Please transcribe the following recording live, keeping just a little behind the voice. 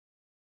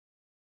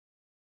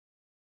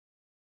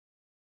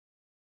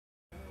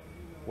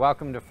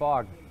Welcome to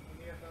Fogg.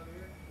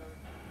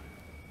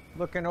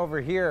 Looking over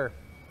here,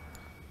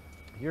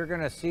 you're going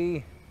to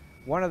see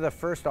one of the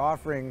first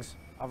offerings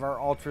of our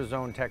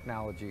Ultrazone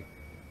technology.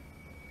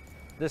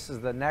 This is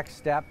the next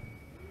step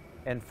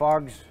in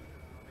Fogg's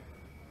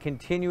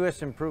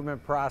continuous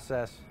improvement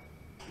process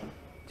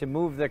to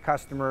move the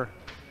customer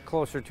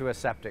closer to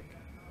aseptic.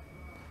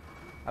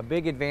 A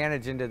big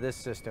advantage into this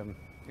system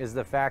is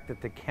the fact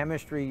that the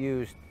chemistry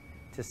used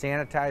to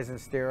sanitize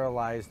and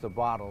sterilize the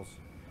bottles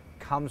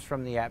comes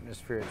from the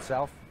atmosphere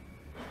itself.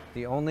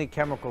 The only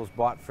chemicals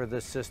bought for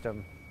this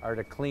system are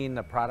to clean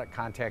the product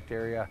contact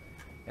area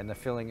and the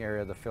filling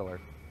area of the filler.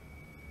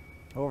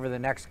 Over the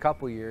next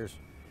couple years,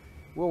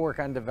 we'll work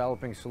on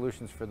developing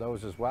solutions for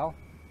those as well.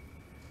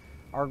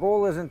 Our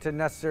goal isn't to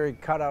necessarily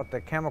cut out the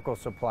chemical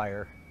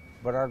supplier,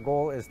 but our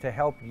goal is to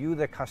help you,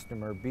 the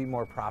customer, be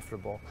more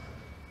profitable.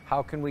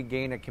 How can we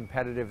gain a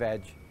competitive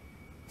edge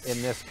in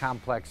this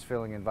complex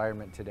filling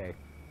environment today?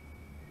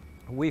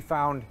 We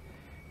found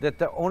that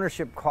the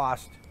ownership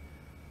cost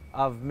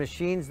of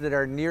machines that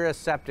are near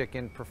aseptic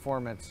in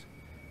performance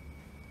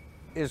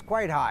is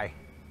quite high.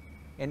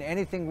 And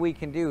anything we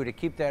can do to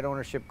keep that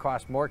ownership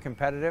cost more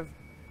competitive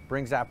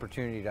brings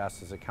opportunity to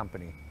us as a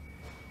company.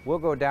 We'll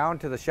go down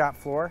to the shop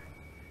floor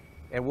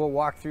and we'll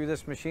walk through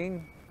this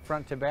machine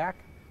front to back.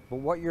 But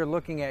what you're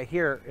looking at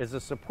here is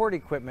the support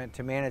equipment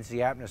to manage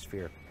the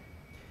atmosphere.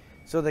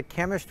 So the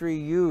chemistry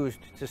used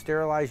to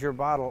sterilize your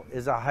bottle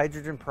is a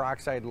hydrogen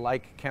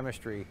peroxide-like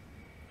chemistry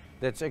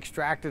that's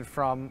extracted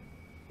from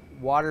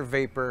water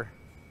vapor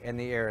and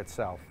the air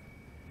itself.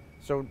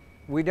 So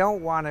we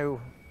don't want to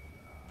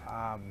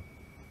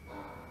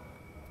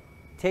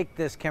take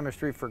this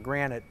chemistry for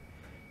granted.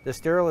 The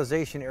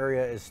sterilization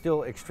area is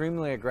still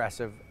extremely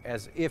aggressive,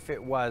 as if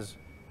it was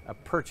a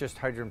purchased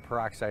hydrogen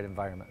peroxide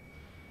environment.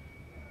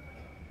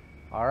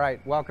 All right,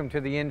 welcome to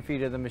the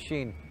in-feed of the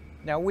machine.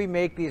 Now we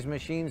make these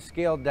machines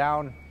scaled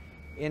down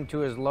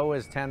into as low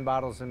as 10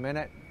 bottles a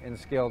minute and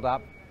scaled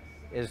up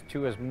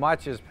to as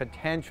much as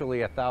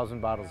potentially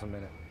 1,000 bottles a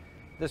minute.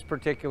 This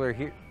particular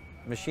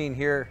machine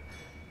here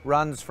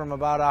runs from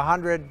about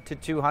 100 to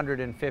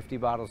 250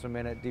 bottles a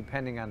minute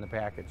depending on the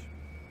package.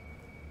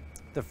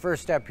 The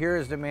first step here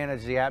is to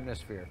manage the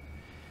atmosphere.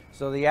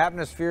 So the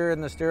atmosphere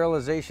in the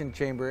sterilization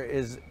chamber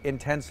is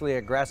intensely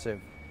aggressive.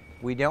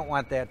 We don't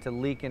want that to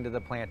leak into the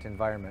plant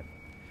environment.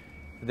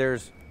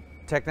 There's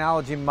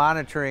technology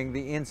monitoring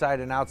the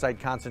inside and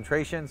outside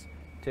concentrations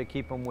to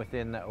keep them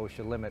within the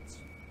OSHA limits.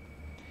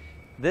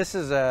 This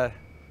is a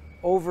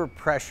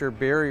overpressure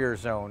barrier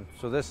zone.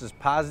 So this is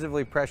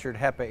positively pressured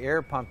HEPA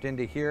air pumped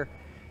into here.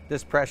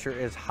 This pressure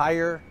is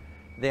higher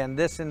than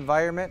this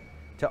environment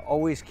to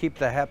always keep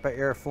the HEPA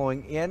air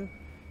flowing in,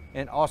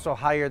 and also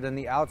higher than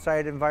the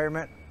outside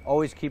environment,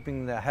 always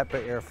keeping the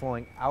HEPA air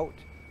flowing out,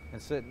 and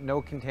so that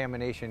no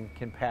contamination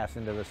can pass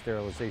into the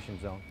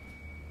sterilization zone.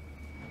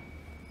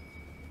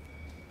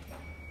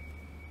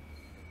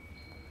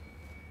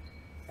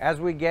 As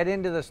we get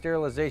into the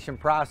sterilization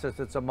process,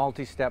 it's a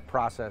multi-step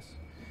process.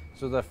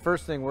 So the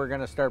first thing, we're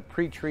going to start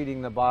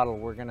pre-treating the bottle.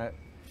 We're going to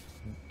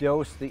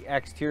dose the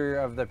exterior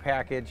of the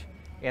package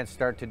and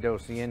start to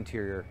dose the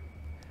interior.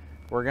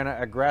 We're going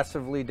to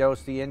aggressively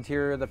dose the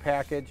interior of the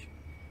package.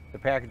 The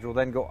package will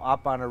then go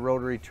up on a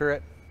rotary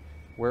turret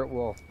where it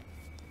will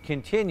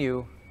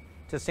continue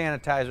to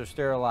sanitize or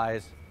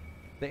sterilize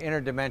the inner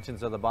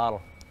dimensions of the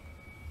bottle.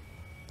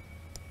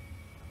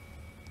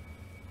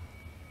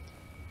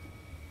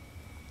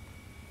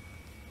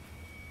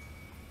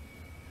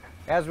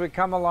 As we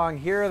come along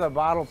here, the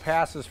bottle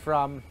passes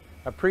from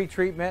a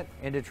pre-treatment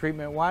into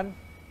treatment 1.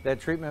 That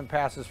treatment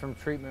passes from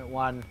treatment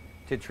 1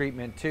 to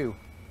treatment 2.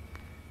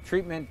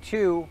 Treatment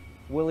 2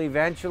 will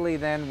eventually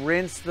then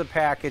rinse the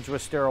package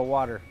with sterile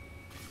water.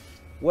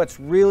 What's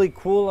really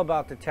cool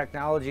about the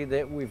technology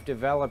that we've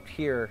developed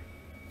here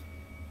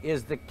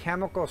is the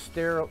chemical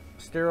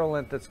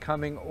sterilant that's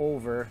coming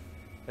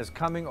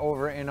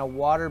over in a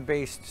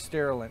water-based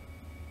sterilant.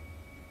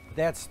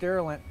 That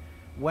sterilant,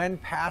 when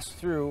passed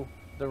through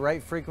the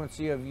right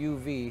frequency of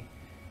UV,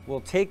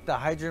 will take the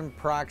hydrogen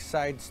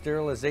peroxide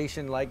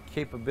sterilization-like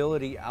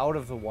capability out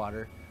of the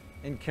water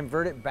and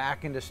convert it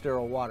back into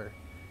sterile water.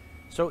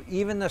 So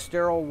even the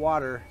sterile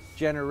water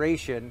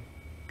generation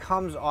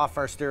comes off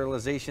our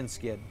sterilization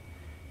skid.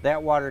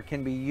 That water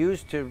can be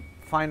used to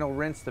final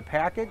rinse the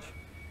package.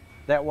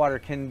 That water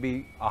can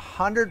be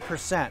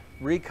 100%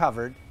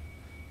 recovered,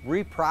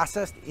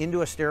 reprocessed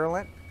into a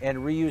sterilant, and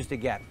reused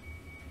again.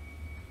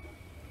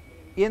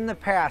 In the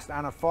past,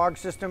 on a Fogg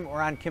system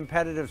or on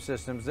competitive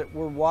systems that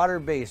were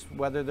water-based,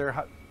 whether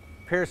they're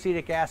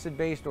peracetic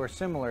acid-based or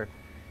similar,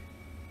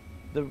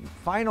 the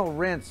final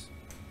rinse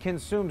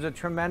consumes a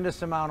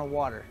tremendous amount of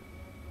water,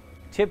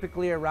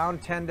 typically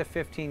around 10 to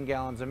 15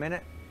 gallons a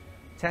minute.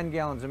 10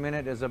 gallons a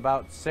minute is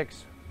about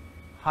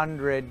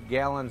 600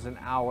 gallons an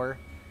hour,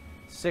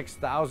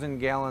 6,000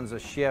 gallons a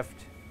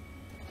shift,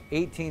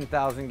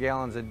 18,000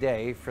 gallons a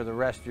day for the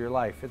rest of your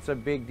life. It's a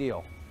big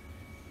deal.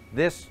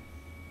 This,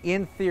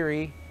 in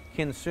theory,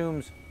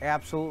 consumes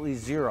absolutely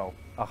zero.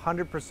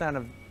 100%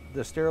 of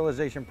the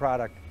sterilization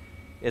product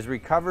is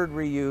recovered,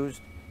 reused,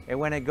 and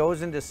when it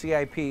goes into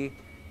CIP,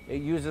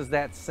 it uses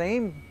that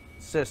same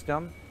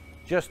system,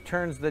 just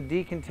turns the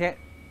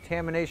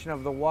decontamination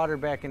of the water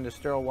back into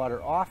sterile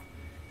water off,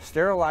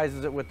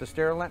 sterilizes it with the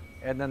sterilant,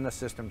 and then the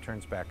system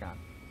turns back on.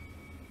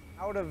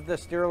 Out of the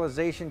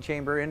sterilization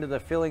chamber into the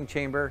filling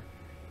chamber,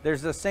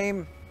 there's the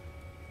same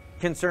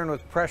concern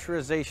with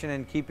pressurization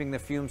and keeping the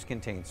fumes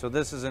contained. So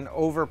this is an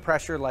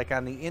overpressure like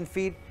on the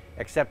infeed,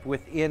 except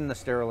within the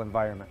sterile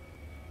environment.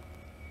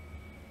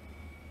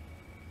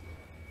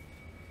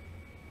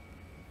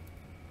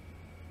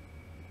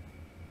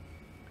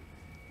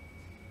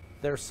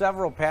 There are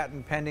several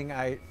patent pending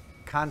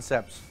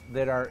concepts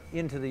that are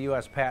into the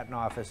U.S. Patent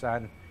Office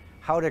on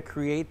how to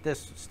create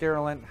this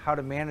sterilant, how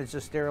to manage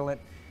the sterilant,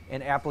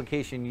 and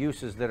application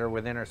uses that are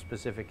within our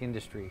specific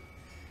industry.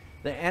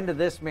 The end of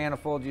this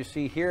manifold you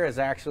see here is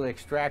actually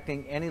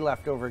extracting any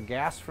leftover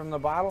gas from the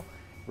bottle,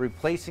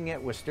 replacing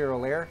it with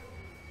sterile air,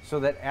 so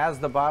that as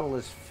the bottle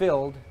is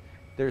filled,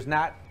 there's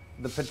not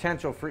the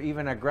potential for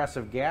even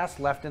aggressive gas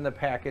left in the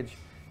package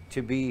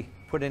to be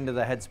put into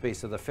the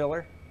headspace of the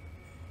filler.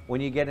 When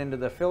you get into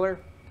the filler,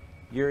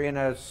 you're in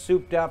a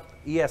souped up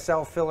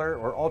ESL filler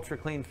or ultra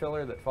clean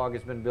filler that Fogg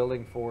has been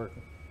building for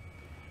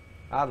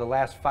the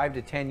last 5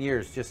 to 10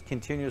 years, just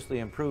continuously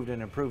improved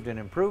and improved and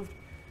improved.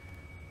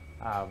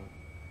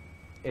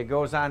 It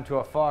goes on to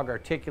a Fogg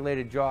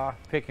articulated jaw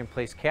pick and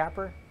place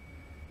capper.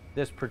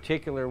 This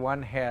particular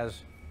one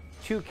has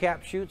 2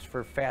 cap chutes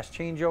for fast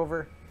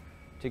changeover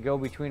to go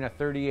between a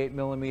 38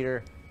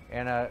 millimeter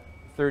and a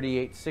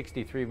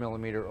 38-63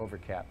 millimeter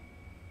overcap.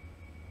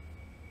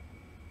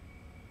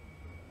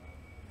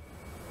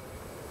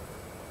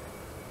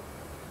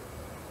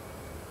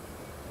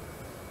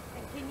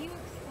 Can you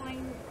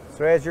explain?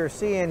 So as you're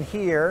seeing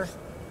here,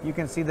 you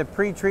can see the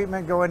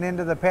pre-treatment going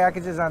into the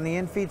packages on the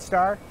infeed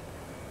star,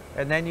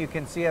 and then you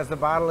can see as the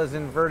bottle is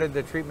inverted,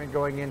 the treatment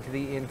going into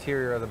the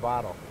interior of the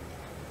bottle.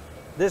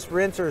 This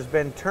rinser has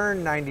been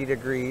turned 90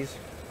 degrees.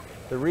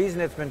 The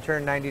reason it's been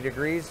turned 90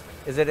 degrees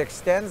is it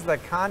extends the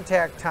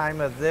contact time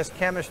of this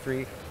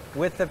chemistry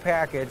with the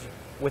package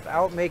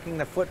without making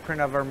the footprint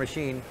of our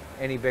machine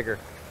any bigger.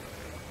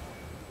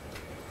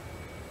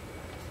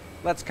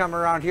 Let's come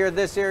around here.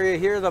 This area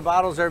here, the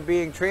bottles are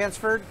being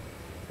transferred,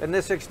 and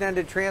this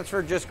extended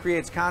transfer just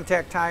creates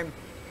contact time.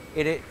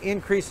 It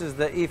increases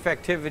the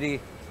effectivity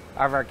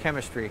of our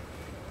chemistry.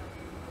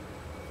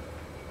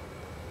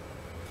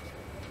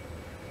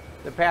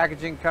 The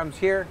packaging comes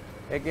here.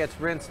 It gets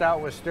rinsed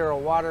out with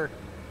sterile water.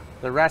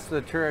 The rest of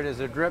the turret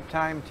is a drip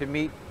time to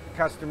meet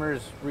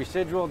customers'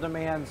 residual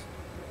demands.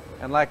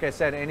 And like I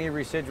said, any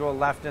residual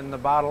left in the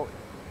bottle,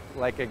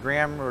 like a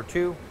gram or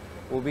 2,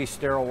 will be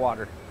sterile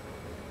water.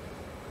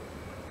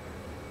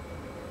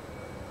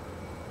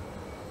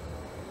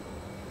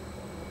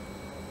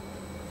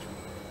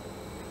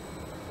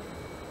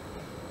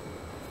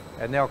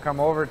 And they'll come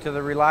over to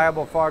the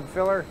reliable Fogg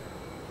filler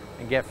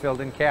and get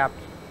filled and capped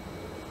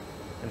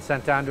and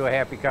sent on to a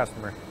happy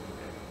customer.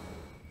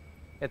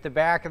 At the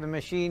back of the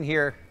machine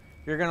here,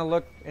 you're going to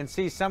look and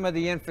see some of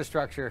the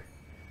infrastructure.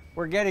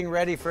 We're getting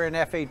ready for an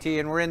FAT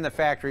and we're in the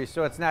factory,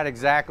 so it's not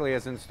exactly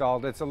as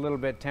installed. It's a little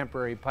bit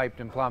temporary, piped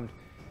and plumbed,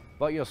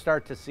 but you'll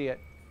start to see it.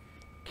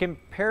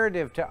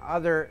 Comparative to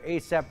other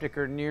aseptic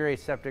or near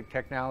aseptic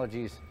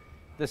technologies,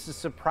 this is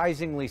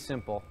surprisingly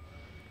simple.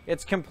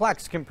 It's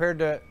complex compared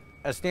to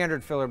a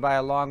standard filler by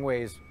a long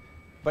ways,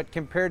 but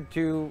compared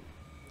to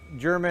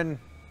German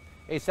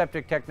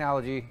aseptic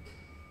technology,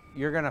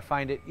 you're going to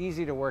find it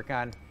easy to work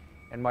on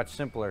and much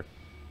simpler.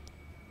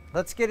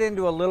 Let's get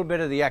into a little bit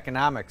of the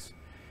economics.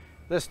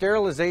 The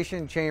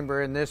sterilization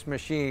chamber in this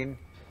machine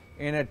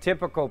in a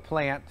typical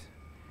plant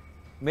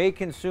may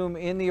consume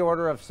in the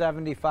order of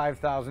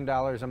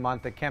 $75,000 a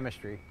month of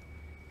chemistry.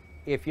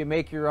 If you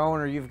make your own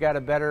or you've got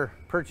a better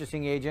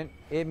purchasing agent,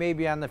 it may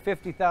be on the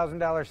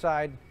 $50,000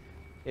 side.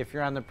 If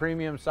you're on the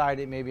premium side,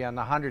 it may be on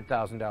the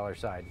 $100,000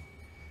 side.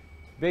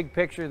 Big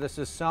picture, this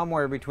is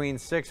somewhere between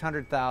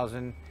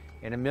 $600,000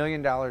 and $1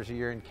 million a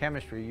year in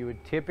chemistry you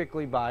would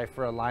typically buy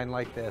for a line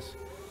like this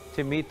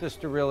to meet the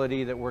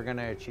sterility that we're going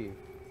to achieve.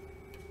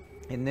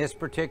 In this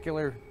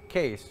particular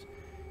case,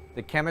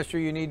 the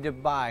chemistry you need to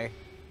buy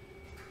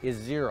is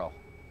 0.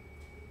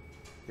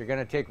 You're going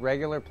to take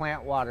regular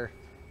plant water.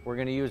 We're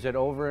going to use it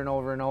over and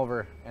over and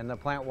over, and the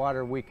plant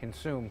water we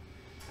consume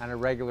on a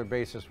regular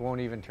basis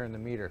won't even turn the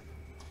meter.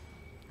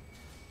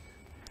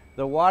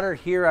 The water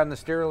here on the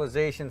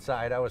sterilization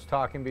side, I was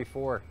talking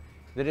before,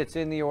 that it's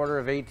in the order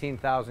of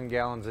 18,000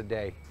 gallons a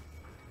day.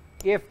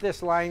 If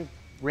this line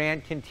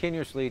ran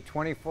continuously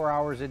 24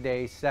 hours a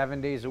day,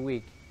 7 days a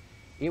week,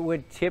 it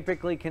would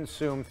typically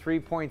consume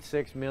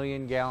 3.6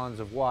 million gallons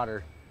of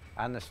water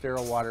on the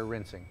sterile water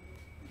rinsing.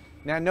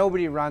 Now,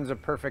 nobody runs a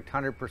perfect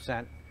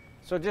 100%,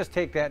 so just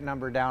take that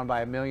number down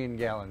by 1 million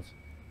gallons,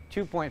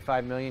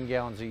 2.5 million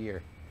gallons a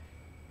year.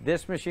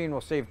 This machine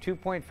will save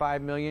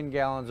 2.5 million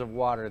gallons of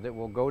water that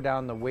will go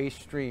down the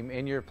waste stream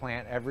in your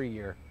plant every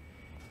year.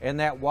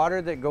 And that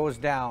water that goes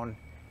down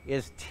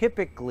is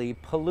typically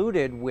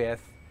polluted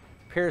with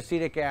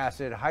peracetic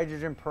acid,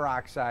 hydrogen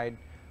peroxide,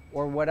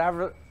 or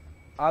whatever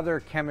other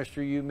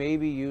chemistry you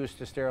maybe use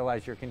to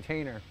sterilize your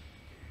container.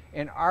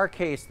 In our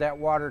case, that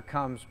water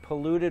comes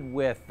polluted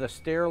with the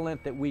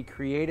sterilant that we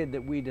created,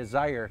 that we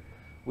desire.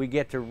 We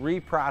get to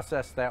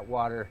reprocess that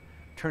water,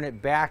 turn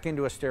it back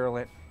into a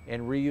sterilant,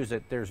 and reuse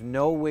it. There's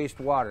no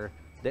wastewater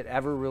that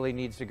ever really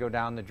needs to go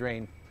down the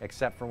drain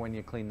except for when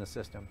you clean the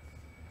system.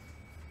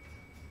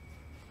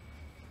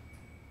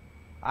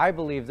 I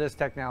believe this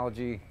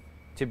technology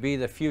to be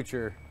the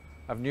future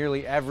of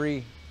nearly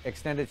every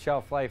extended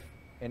shelf life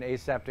and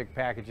aseptic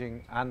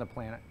packaging on the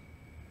planet.